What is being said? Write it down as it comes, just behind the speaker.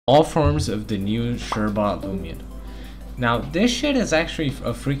all forms of the new Sherbot Loomian. Now this shit is actually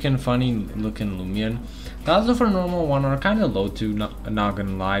a freaking funny looking Loomian. The odds for a normal one are kind of low too, not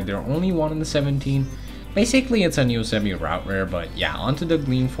gonna lie. They're only 1 in the 17. Basically it's a new semi route rare, but yeah, onto the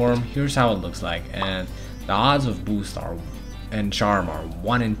gleam form. Here's how it looks like, and the odds of boost are and charm are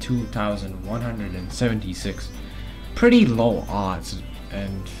 1 in 2,176. Pretty low odds,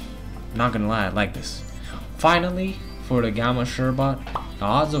 and not gonna lie, I like this. Finally, for the Gamma Sherbot, the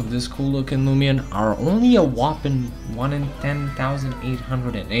odds of this cool looking Loomian are only a whopping 1 in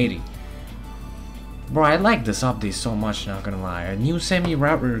 10,880. Bro, I like this update so much, not gonna lie. A new semi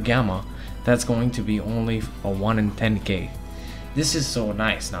route rare Gamma that's going to be only a 1 in 10k. This is so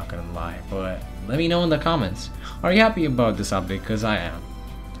nice, not gonna lie, but let me know in the comments. Are you happy about this update? Cause I am.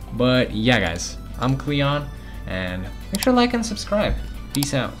 But yeah guys, I'm Cleon, and make sure to like and subscribe.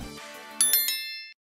 Peace out.